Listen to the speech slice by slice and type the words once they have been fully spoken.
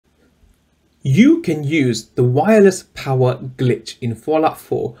You can use the wireless power glitch in Fallout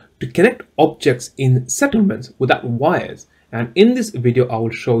 4 to connect objects in settlements without wires, and in this video I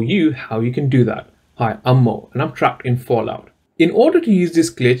will show you how you can do that. Hi, I'm Mo and I'm trapped in Fallout. In order to use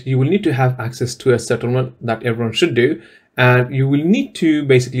this glitch, you will need to have access to a settlement that everyone should do, and you will need to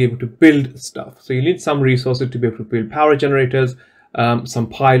basically be able to build stuff. So you need some resources to be able to build power generators, some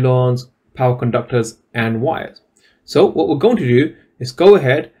pylons, power conductors and wires. So what we're going to do is go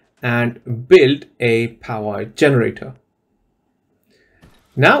ahead and build a power generator.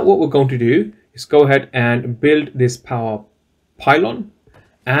 Now what we're going to do is go ahead and build this power pylon,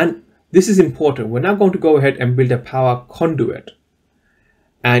 and this is important. We're now going to go ahead and build a power conduit,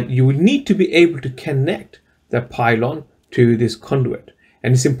 and you will need to be able to connect the pylon to this conduit,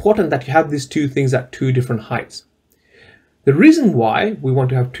 and it's important that you have these two things at two different heights. The reason why we want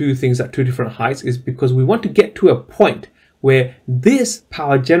to have two things at two different heights is because we want to get to a point where this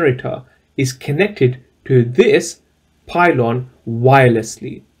power generator is connected to this pylon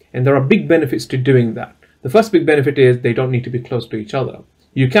wirelessly. And there are big benefits to doing that. The first big benefit is they don't need to be close to each other.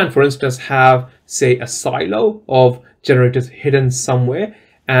 You can, for instance, have, say, a silo of generators hidden somewhere,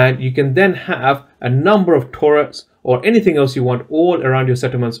 and you can then have a number of turrets or anything else you want all around your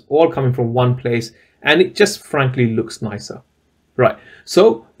settlements, all coming from one place, and it just frankly looks nicer. Right,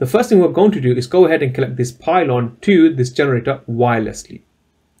 so the first thing we're going to do is go ahead and connect this pylon to this generator wirelessly.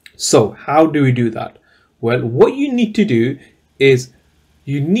 So how do we do that? Well, what you need to do is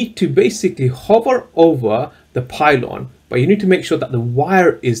you need to basically hover over the pylon, but you need to make sure that the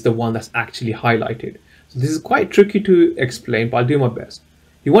wire is the one that's actually highlighted. So this is quite tricky to explain, but I'll do my best.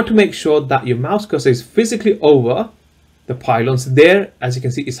 You want to make sure that your mouse cursor is physically over the pylons. There, as you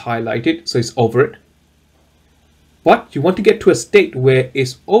can see, is highlighted, so it's over it. But you want to get to a state where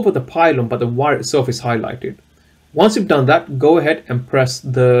it's over the pylon, but the wire itself is highlighted. Once you've done that, go ahead and press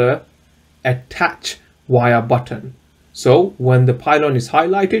the attach wire button. So when the pylon is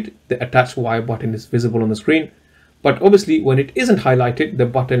highlighted, the attach wire button is visible on the screen. But obviously when it isn't highlighted, the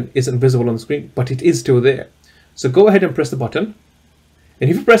button isn't visible on the screen, but it is still there. So go ahead and press the button.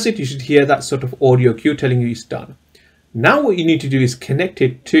 And if you press it, you should hear that sort of audio cue telling you it's done. Now what you need to do is connect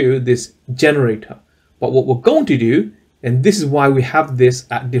it to this generator. But what we're going to do, and this is why we have this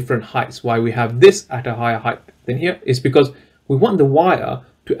at different heights, why we have this at a higher height than here, is because we want the wire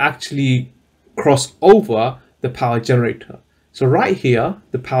to actually cross over the power generator. So right here,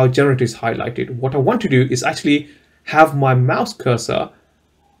 the power generator is highlighted. What I want to do is actually have my mouse cursor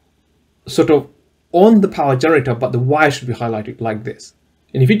sort of on the power generator, but the wire should be highlighted like this.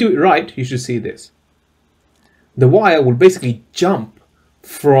 And if you do it right, you should see this. The wire will basically jump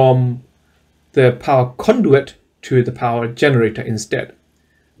from the power conduit to the power generator instead.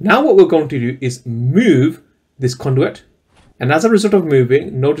 Now what we're going to do is move this conduit, and as a result of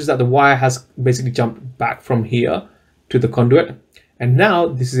moving, notice that the wire has basically jumped back from here to the conduit. And now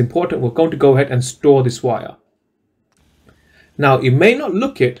this is important, we're going to go ahead and store this wire. Now it may not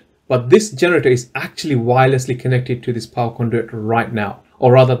look it, but this generator is actually wirelessly connected to this power conduit right now,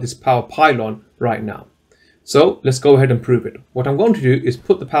 or rather this power pylon right now. So let's go ahead and prove it. What I'm going to do is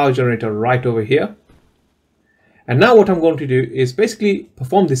put the power generator right over here. And now what I'm going to do is basically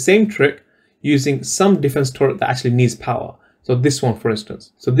perform the same trick using some defense turret that actually needs power. So this one, for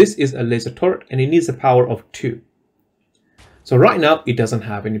instance. So this is a laser turret and it needs a power of 2. So right now it doesn't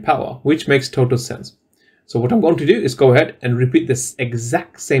have any power, which makes total sense. So what I'm going to do is go ahead and repeat this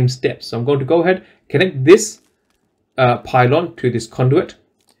exact same steps. So I'm going to go ahead, connect this pylon to this conduit.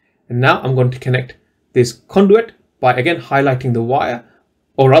 And now I'm going to connect this conduit by again highlighting the wire,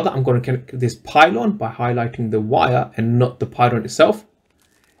 or rather I'm going to connect this pylon by highlighting the wire and not the pylon itself.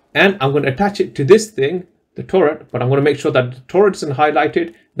 And I'm going to attach it to this thing, the turret, but I'm going to make sure that the turret isn't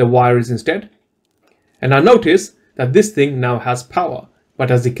highlighted, the wire is instead. And now notice that this thing now has power,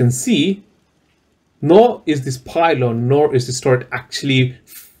 but as you can see, nor is this pylon nor is this turret actually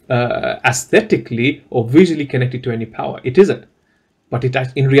aesthetically or visually connected to any power. It isn't. But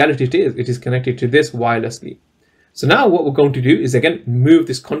in reality it is connected to this wirelessly. So now what we're going to do is again move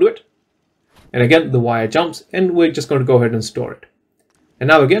this conduit, and again the wire jumps, and we're just going to go ahead and store it. And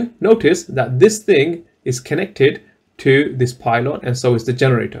now again notice that this thing is connected to this pylon, and so is the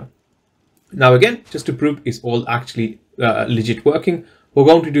generator. Now again, just to prove it's all actually legit working, we're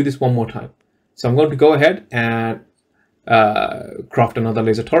going to do this one more time. So I'm going to go ahead and craft another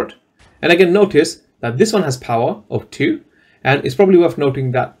laser turret, and again notice that this one has power of 2. And it's probably worth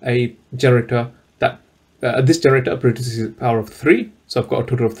noting that a generator this generator produces a power of 3. So I've got a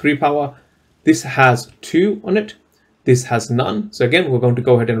total of 3 power. This has 2 on it. This has none. So again, we're going to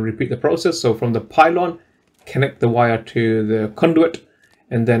go ahead and repeat the process. So from the pylon, connect the wire to the conduit,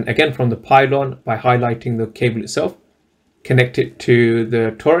 and then again from the pylon, by highlighting the cable itself, connect it to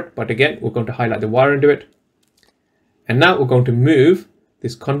the turret. But again, we're going to highlight the wire into it. And now we're going to move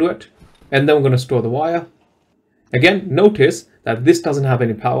this conduit, and then we're going to store the wire. Again, notice that this doesn't have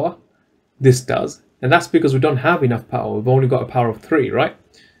any power. This does. And that's because we don't have enough power. We've only got a power of 3, right?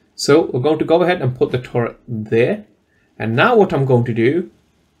 So we're going to go ahead and put the turret there. And now what I'm going to do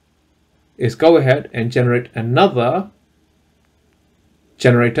is go ahead and generate another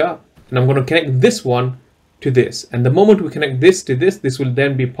generator. And I'm going to connect this one to this. And the moment we connect this to this, this will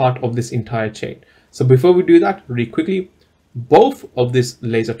then be part of this entire chain. So before we do that, really quickly, both of these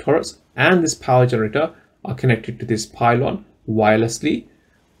laser turrets and this power generator are connected to this pylon wirelessly,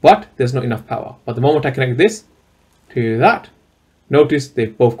 but there's not enough power. But the moment I connect this to that, notice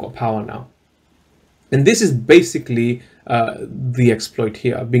they've both got power now. And this is basically the exploit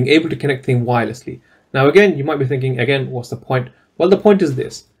here, being able to connect things wirelessly. Now again, you might be thinking, again, what's the point? Well, the point is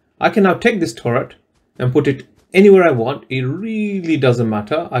this. I can now take this turret and put it anywhere I want. It really doesn't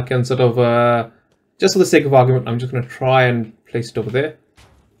matter. I can sort of, just for the sake of argument, I'm just going to try and place it over there.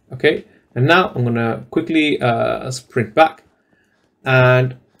 Okay, and now I'm going to quickly sprint back.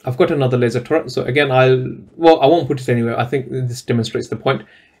 And I've got another laser turret. So again, I won't put it anywhere. I think this demonstrates the point.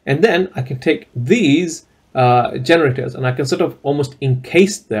 And then I can take these generators and I can sort of almost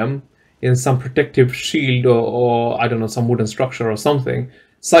encase them in some protective shield or I don't know, some wooden structure or something,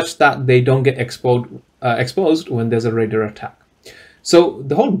 such that they don't get exposed when there's a raider attack. So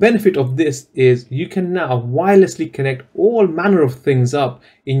the whole benefit of this is you can now wirelessly connect all manner of things up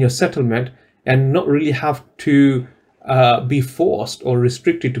in your settlement and not really have to be forced or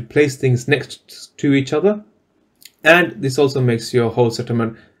restricted to place things next to each other. And this also makes your whole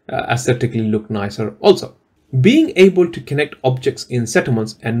settlement aesthetically look nicer also. Being able to connect objects in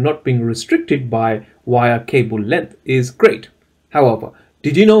settlements and not being restricted by wire cable length is great. However,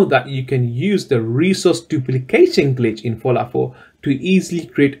 did you know that you can use the resource duplication glitch in Fallout 4 to easily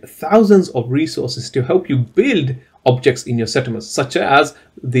create thousands of resources to help you build objects in your settlements, such as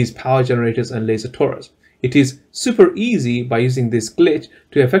these power generators and laser turrets? It is super easy by using this glitch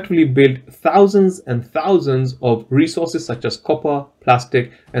to effectively build thousands and thousands of resources such as copper,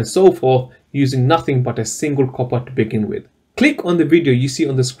 plastic, and so forth using nothing but a single copper to begin with. Click on the video you see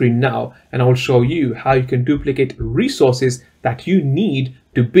on the screen now and I will show you how you can duplicate resources that you need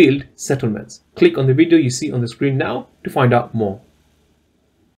to build settlements. Click on the video you see on the screen now to find out more.